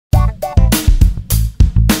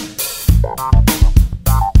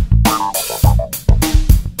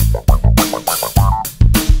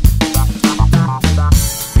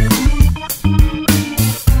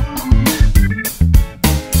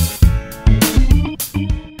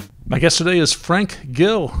My guest today is Frank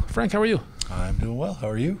Gill. Frank, how are you? I'm doing well. How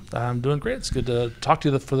are you? I'm doing great. It's good to talk to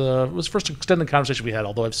you it was the first extended conversation we had,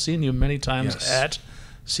 although I've seen you many times at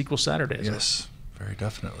SQL Saturdays. Yes, very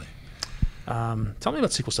definitely. Tell me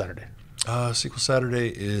about SQL Saturday. SQL Saturday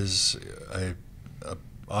is a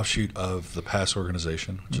offshoot of the PASS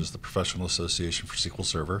organization, which is the Professional Association for SQL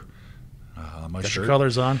Server. My Got shirt. your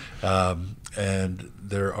colors on. And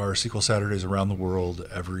there are SQL Saturdays around the world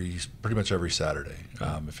pretty much every Saturday.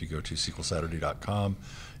 If you go to SQLSaturday.com,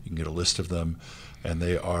 you can get a list of them, and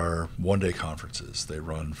they are one-day conferences. They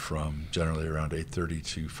run from generally around 8:30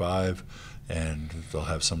 to 5, and they'll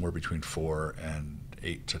have somewhere between 4 and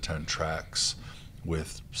 8 to 10 tracks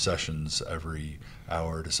with sessions every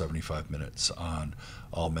hour to 75 minutes on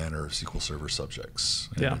all manner of SQL Server subjects.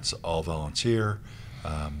 And it's all volunteer.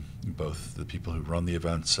 Both the people who run the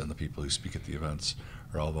events and the people who speak at the events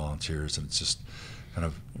are all volunteers, and it's just kind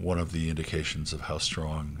of one of the indications of how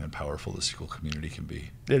strong and powerful the SQL community can be.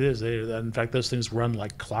 It is. In fact, those things run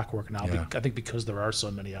like clockwork now. Yeah. I think because there are so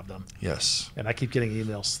many of them. Yes. And I keep getting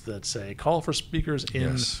emails that say, call for speakers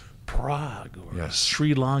in Prague or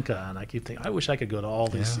Sri Lanka, and I keep thinking, I wish I could go to all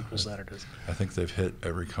these SQL Saturdays. I think they've hit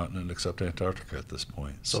every continent except Antarctica at this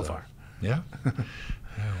point. So far. Yeah.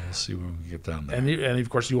 Yeah, we'll see when we get down there. And of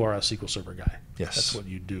course, you are a SQL Server guy. Yes. That's what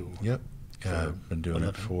you do. Yep. Yeah, I've been doing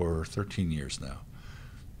it for 13 years now.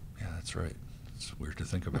 Yeah, that's right. It's weird to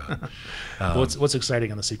think about. What's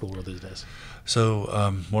exciting in the SQL world these days? So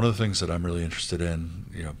one of the things that I'm really interested in,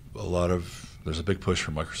 there's a big push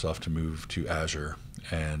for Microsoft to move to Azure,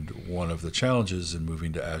 and one of the challenges in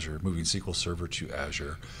moving to Azure, moving SQL Server to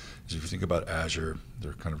Azure, is if you think about Azure,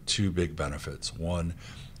 there are kind of two big benefits. One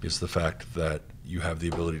is the fact that you have the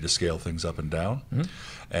ability to scale things up and down,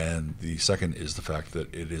 and the second is the fact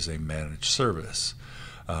that it is a managed service.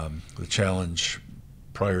 The challenge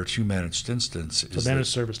prior to managed instance is managed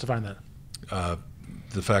service, define that.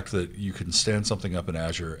 The fact that you can stand something up in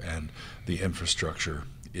Azure and the infrastructure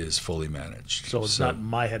is fully managed. So it's not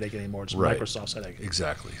my headache anymore, it's Microsoft's headache.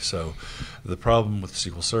 Exactly. So the problem with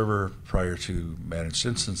SQL Server prior to managed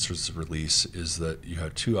instance release is that you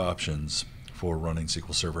had two options for running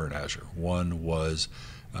SQL Server in Azure. One was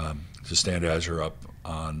to stand SQL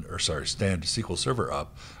Server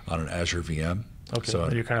up on an Azure VM. Okay, so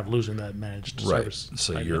you're kind of losing that managed service.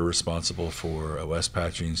 So you're responsible for OS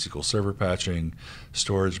patching, SQL Server patching,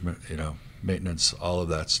 storage, maintenance, all of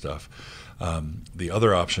that stuff. The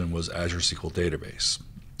other option was Azure SQL Database,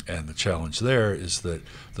 and the challenge there is that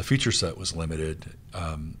the feature set was limited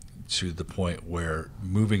to the point where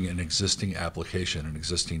moving an existing application, an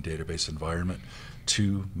existing database environment,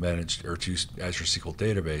 to Azure SQL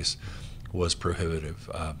Database was prohibitive.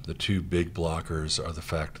 The two big blockers are the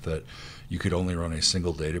fact that you could only run a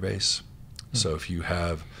single database. So if you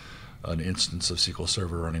have an instance of SQL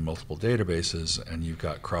Server running multiple databases and you've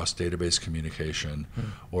got cross-database communication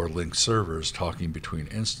or linked servers talking between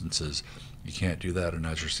instances, you can't do that in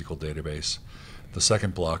Azure SQL Database. The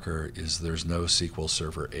second blocker is there's no SQL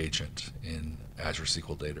Server agent in Azure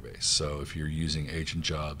SQL Database. So if you're using agent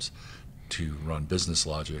jobs to run business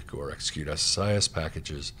logic or execute SSIS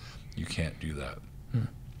packages, you can't do that.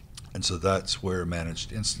 And so that's where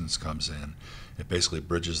managed instance comes in. It basically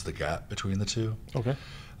bridges the gap between the two. Okay.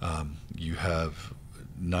 You have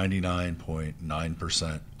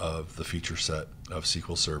 99.9% of the feature set of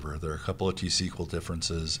SQL Server. There are a couple of T-SQL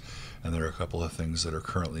differences, and there are a couple of things that are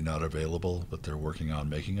currently not available, but they're working on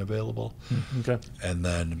making available. Okay. And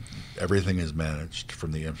then everything is managed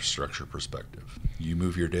from the infrastructure perspective. You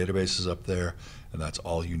move your databases up there, and that's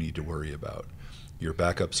all you need to worry about. Your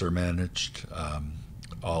backups are managed.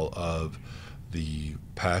 All of the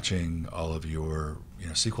patching, all of your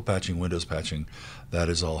SQL patching, Windows patching, that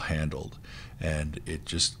is all handled. And it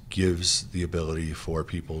just gives the ability for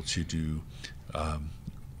people to do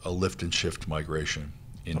a lift and shift migration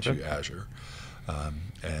into Azure.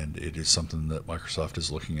 And it is something that Microsoft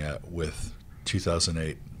is looking at with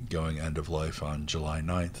 2008 going end of life on July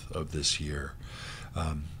 9th of this year.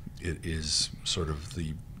 It is sort of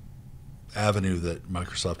the avenue that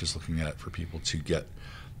Microsoft is looking at for people to get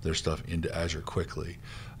their stuff into Azure quickly.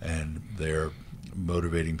 And they're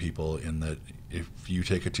motivating people in that if you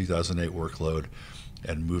take a 2008 workload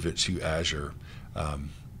and move it to Azure,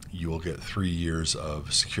 you will get 3 years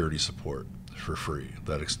of security support for free.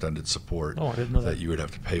 That extended support I didn't know that you would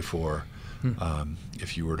have to pay for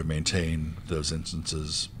if you were to maintain those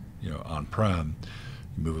instances on-prem.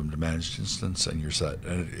 You move them to managed instance and you're set.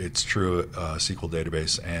 And it's true SQL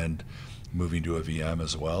database and moving to a VM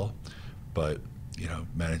as well, but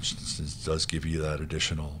managed instance does give you that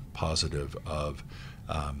additional positive of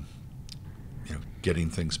getting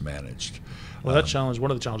things managed. Well, that challenge,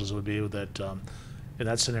 one of the challenges would be that in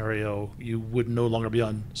that scenario, you would no longer be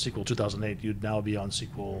on SQL 2008. You'd now be on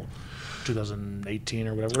SQL 2018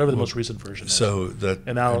 or whatever the most recent version is. So that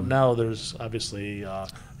and now there's obviously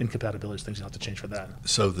incompatibilities, things you have to change for that.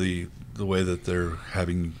 So the way that they're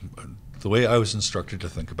having, the way I was instructed to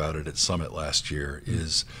think about it at Summit last year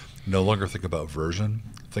is no longer think about version,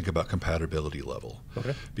 think about compatibility level.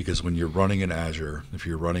 Okay. Because when you're running in Azure, if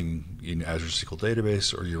you're running in Azure SQL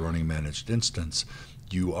Database or you're running managed instance,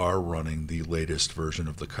 you are running the latest version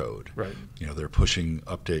of the code. Right. They're pushing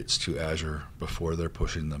updates to Azure before they're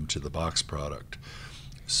pushing them to the box product.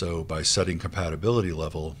 So by setting compatibility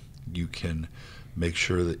level, you can make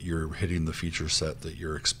sure that you're hitting the feature set that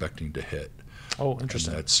you're expecting to hit. Oh,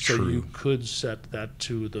 interesting. And that's so true. You could set that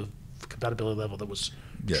to the compatibility level that was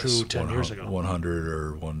true 10 years ago. 100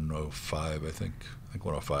 or 105, I think. I think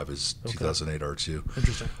 105 is 2008 R2.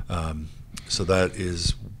 Interesting. So that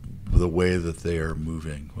is the way that they are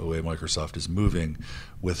moving, the way Microsoft is moving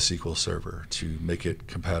with SQL Server to make it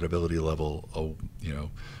compatibility level,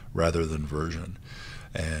 rather than version,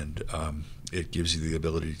 and it gives you the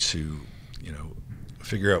ability to,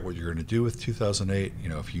 figure out what you're going to do with 2008.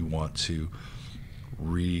 If you want to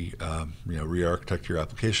re-architect your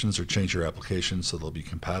applications or change your applications so they'll be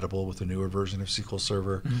compatible with a newer version of SQL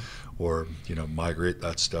Server, or migrate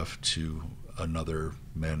that stuff to another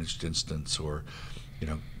managed instance, or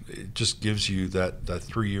it just gives you that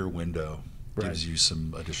 3-year window. Right. Gives you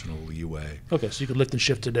some additional leeway. Okay, so you could lift and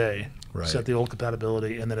shift today, Right. set the old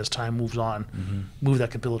compatibility, and then as time moves on, move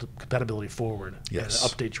that compatibility forward. Yes.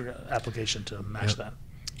 And update your application to match that.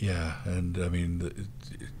 Yeah, and I mean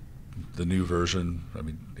the new version. I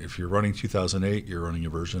mean, if you're running 2008, you're running a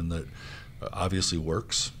version that obviously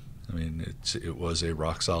works. I mean, it was a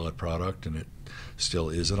rock solid product, and it still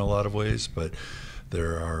is in a lot of ways. But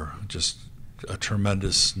there are just a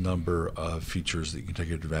tremendous number of features that you can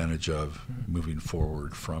take advantage of moving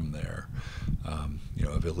forward from there.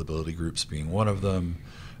 Availability groups being one of them.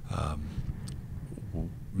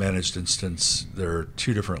 Managed instance, there are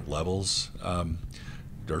 2 different levels.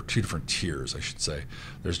 There are 2 different tiers, I should say.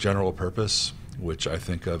 There's general purpose, which I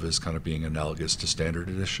think of as kind of being analogous to standard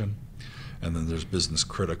edition. And then there's business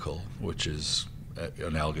critical, which is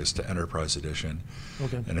analogous to enterprise edition.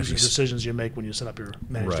 Okay. And These are decisions you make when you set up your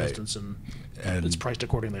managed Right. instance, and it's priced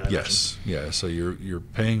accordingly. I Yes, yeah. So you're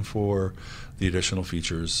paying for the additional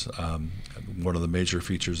features. One of the major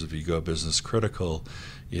features if you go business critical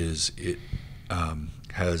is it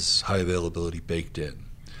has high availability baked in.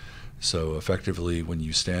 So effectively, when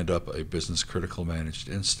you stand up a business critical managed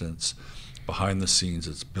instance, behind the scenes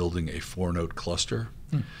it's building a 4-node cluster,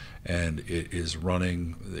 and it is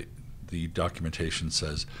running the documentation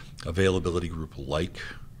says availability group like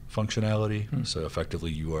functionality. So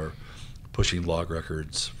effectively you are pushing log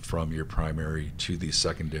records from your primary to these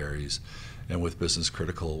secondaries, and with business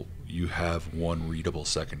critical you have one readable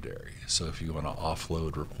secondary. So if you want to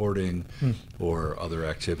offload reporting or other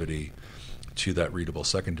activity to that readable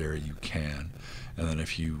secondary, you can. And then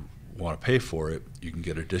if you want to pay for it, you can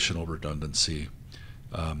get additional redundancy.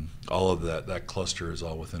 All of that cluster is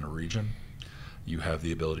all within a region. You have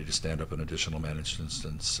the ability to stand up an additional managed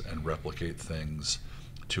instance and replicate things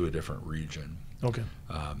to a different region. Okay.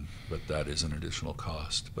 But that is an additional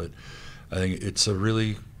cost. But I think it's a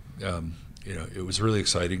really, it was really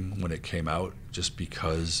exciting when it came out, just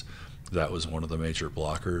because that was one of the major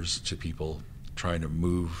blockers to people trying to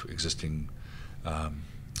move existing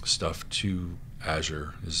stuff to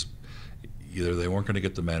Azure. Is either they weren't going to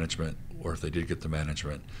get the management, or if they did get the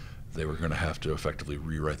management, they were going to have to effectively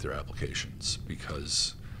rewrite their applications,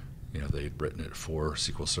 because they'd written it for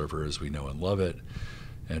SQL Server as we know and love it,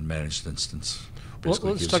 and managed instance. Well,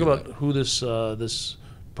 let's talk about who this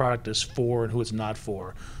product is for and who it's not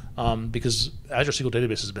for, because Azure SQL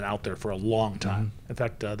Databases has been out there for a long time. In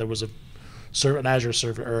fact, there was an Azure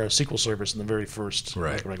server or a SQL service in the very first,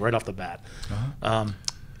 right off the bat.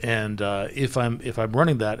 And if I'm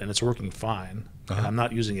running that and it's working fine, and I'm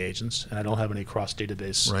not using agents, and I don't have any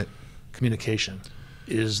cross-database communication,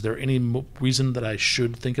 is there any reason that I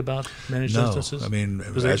should think about managed instances? I mean,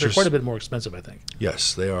 because they're quite a bit more expensive, I think.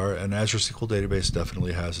 Yes, they are, and Azure SQL Database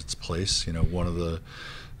definitely has its place. One of the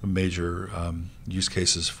major use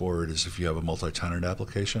cases for it is if you have a multi-tenant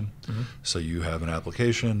application. So you have an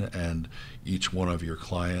application, and each one of your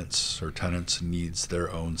clients or tenants needs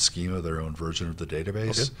their own schema, their own version of the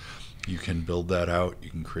database. You can build that out. You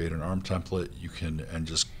can create an ARM template. You can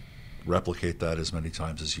just replicate that as many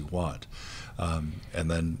times as you want. And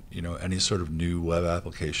then any sort of new web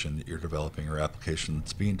application that you're developing or application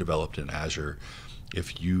that's being developed in Azure,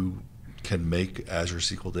 if you can make Azure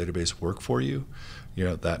SQL Database work for you,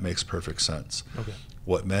 that makes perfect sense. Okay.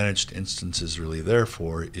 What managed instance is really there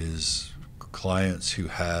for is clients who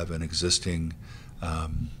have an existing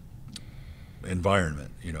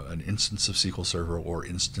environment, an instance of SQL Server or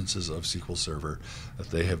instances of SQL Server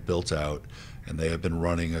that they have built out, and they have been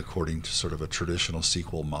running according to sort of a traditional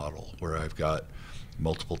SQL model where I've got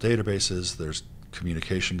multiple databases, there's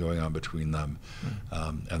communication going on between them,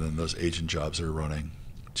 and then those agent jobs are running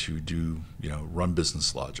to do, run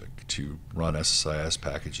business logic, to run SSIS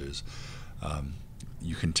packages.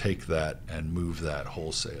 You can take that and move that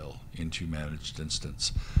wholesale into managed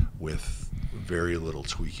instance with very little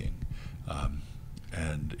tweaking.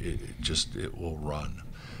 And it will run.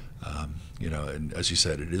 And as you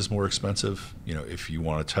said, it is more expensive. If you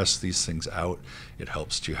want to test these things out, it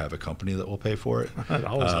helps to have a company that will pay for it. It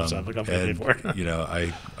always helps to have a company to pay for it.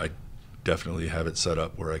 I definitely have it set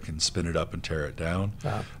up where I can spin it up and tear it down.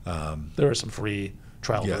 There are some free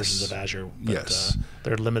trial versions of Azure, but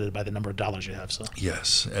they're limited by the number of dollars you have. So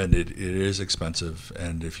yes, and it is expensive.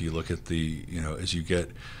 And if you look at the, as you get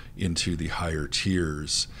into the higher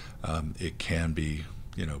tiers, it can be,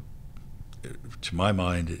 to my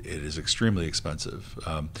mind, it is extremely expensive.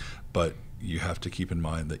 But you have to keep in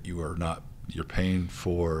mind that you're paying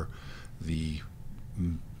for the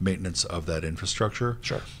maintenance of that infrastructure.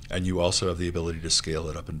 Sure. And you also have the ability to scale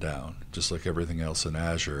it up and down, just like everything else in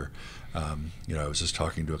Azure. I was just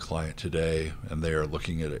talking to a client today, and they are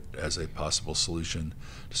looking at it as a possible solution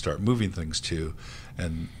to start moving things to.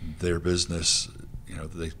 And their business,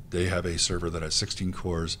 they have a server that has 16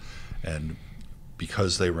 cores, and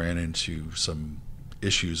because they ran into some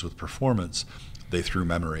issues with performance, they threw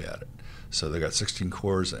memory at it. So they got 16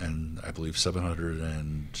 cores and I believe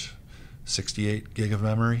 768 gig of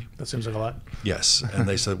memory. That seems like a lot. Yes, and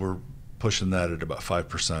they said we're pushing that at about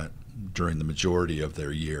 5% during the majority of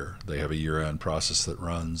their year. They have a year-end process that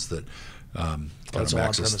runs that that's all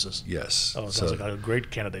on premises. Yes. Oh, it sounds like a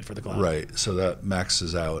great candidate for the cloud. Right. So that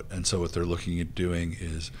maxes out, and so what they're looking at doing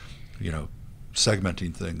is,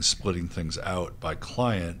 segmenting things, splitting things out by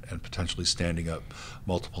client, and potentially standing up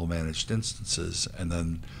multiple managed instances, and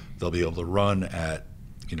then they'll be able to run at,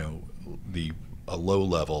 a low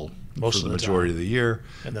level for the majority of the year.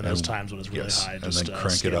 And then those times when it's really high, just and then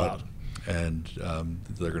crank it up. out. And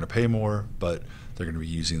they're going to pay more, but they're going to be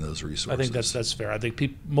using those resources. I think that's fair. I think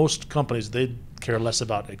most companies, they care less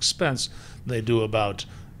about expense than they do about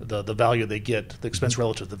the value they get, the expense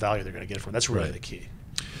relative to the value they're going to get from it. That's really the key.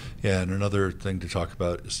 Yeah, and another thing to talk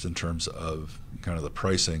about just in terms of kind of the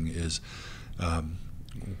pricing is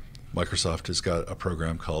Microsoft has got a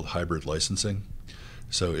program called hybrid licensing.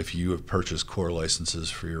 So if you have purchased core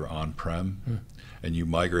licenses for your on-prem and you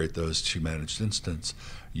migrate those to managed instance,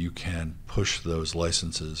 you can push those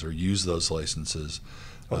licenses or use those licenses.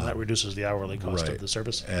 Well, that reduces the hourly cost of the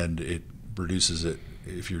service. And it reduces it.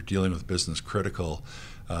 If you're dealing with business critical,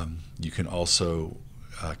 you can also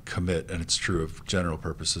commit, and it's true of general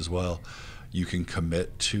purpose as well, you can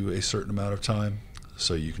commit to a certain amount of time.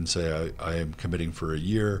 So you can say, I am committing for a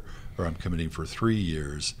year, or I'm committing for 3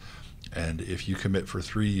 years. And if you commit for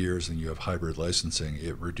 3 years and you have hybrid licensing,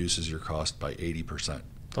 it reduces your cost by 80%.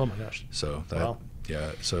 Oh my gosh. So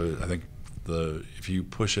so I think if you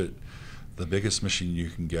push it, the biggest machine you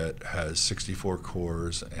can get has 64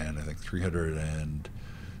 cores and I think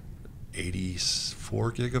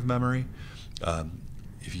 384 gig of memory.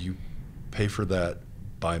 If you pay for that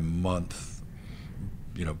by month,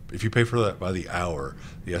 if you pay for that by the hour,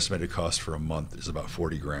 the estimated cost for a month is about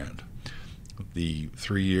 $40,000. The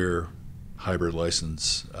 3-year hybrid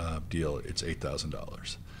license deal, it's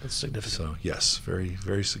 $8,000. That's significant. So yes, very,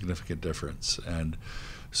 very significant difference. And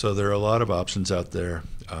so there are a lot of options out there.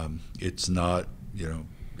 It's not,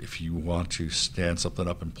 if you want to stand something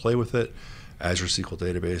up and play with it, Azure SQL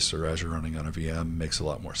Database or Azure running on a VM makes a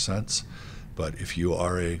lot more sense. But if you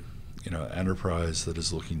are a enterprise that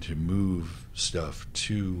is looking to move stuff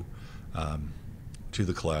to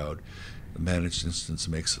the cloud, the managed instance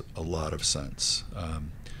makes a lot of sense.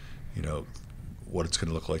 What it's going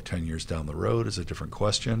to look like 10 years down the road is a different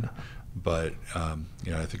question, but I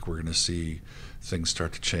think we're going to see things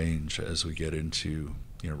start to change as we get into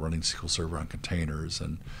running SQL Server on containers,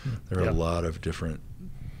 and there are a lot of different.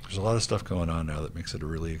 There's a lot of stuff going on now that makes it a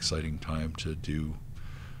really exciting time to do.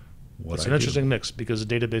 It's an interesting mix because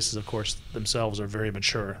the databases, of course, themselves are very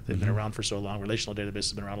mature. They've been around for so long. Relational databases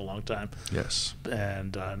have been around a long time. Yes.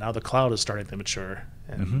 And now the cloud is starting to mature,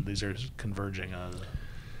 and these are converging.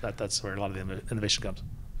 That's where a lot of the innovation comes.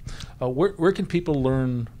 Where can people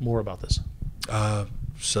learn more about this?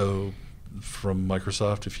 So from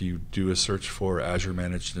Microsoft, if you do a search for Azure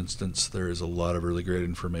Managed Instance, there is a lot of really great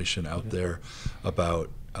information out there about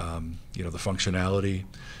the functionality.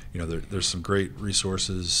 There's some great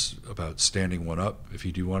resources about standing one up if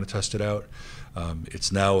you do want to test it out.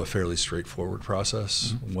 It's now a fairly straightforward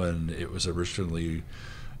process. When it was originally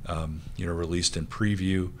released in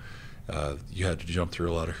preview, you had to jump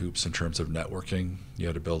through a lot of hoops in terms of networking. You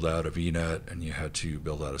had to build out a VNet, and you had to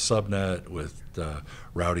build out a subnet with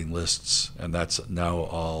routing lists, and that's now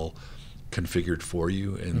all configured for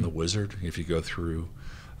you in the wizard if you go through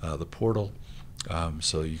the portal.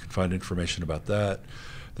 So you can find information about that.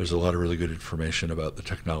 There's a lot of really good information about the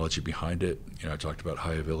technology behind it. I talked about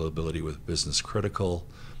high availability with business critical.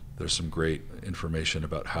 There's some great information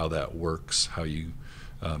about how that works, how you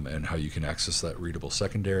can access that readable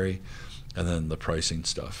secondary, and then the pricing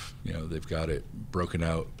stuff. They've got it broken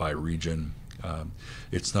out by region.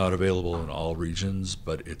 It's not available in all regions,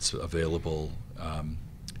 but it's available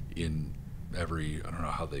in every, I don't know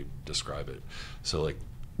how they describe it. So like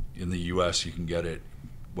in the US, you can get it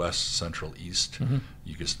West, Central, East.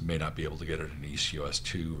 You just may not be able to get it in East US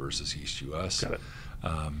 2 versus East US. Got it.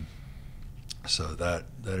 So that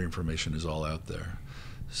information is all out there.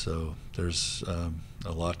 So there's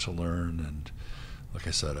a lot to learn, and like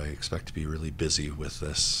I said, I expect to be really busy with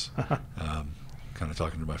this. Kind of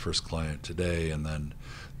talking to my first client today, and then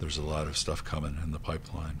there's a lot of stuff coming in the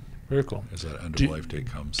pipeline. Very cool. As that end of life date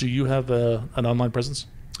comes. Do you have an online presence?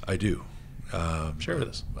 I do. Share with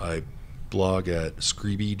us. I blog at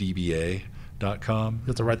screebydba.com. You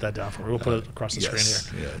have to write that down for me. We'll put it across the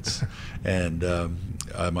screen here. Yes. And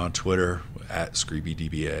I'm on Twitter at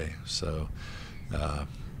screebydba. So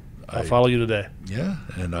I'll follow you today. Yeah,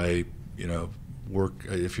 and I work.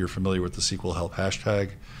 If you're familiar with the SQL Help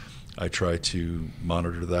hashtag, I try to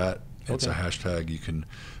monitor that. It's a hashtag. You can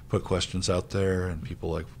put questions out there, and people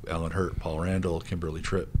like Alan Hurt, Paul Randall, Kimberly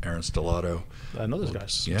Tripp, Aaron Stellato. I know those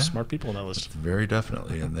guys. Yeah. Smart people on that list. Very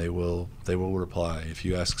definitely, and they will reply. If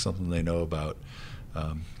you ask something they know about,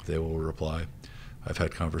 they will reply. I've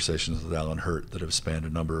had conversations with Alan Hurt that have spanned a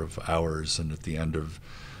number of hours, and at the end of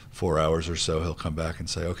 4 hours or so, he'll come back and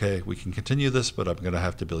say, okay, we can continue this, but I'm going to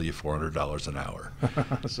have to bill you $400 an hour.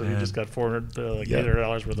 So you just got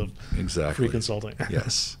 $800 worth of free consulting.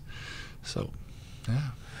 Yes. So, yeah.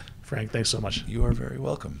 Frank, thanks so much. You are very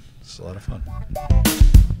welcome. It's a lot of fun.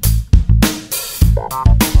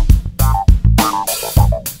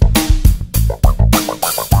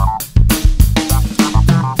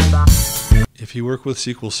 If you work with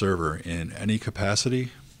SQL Server in any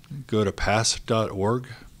capacity, go to pass.org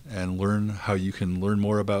and learn how you can learn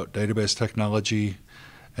more about database technology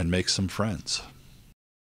and make some friends.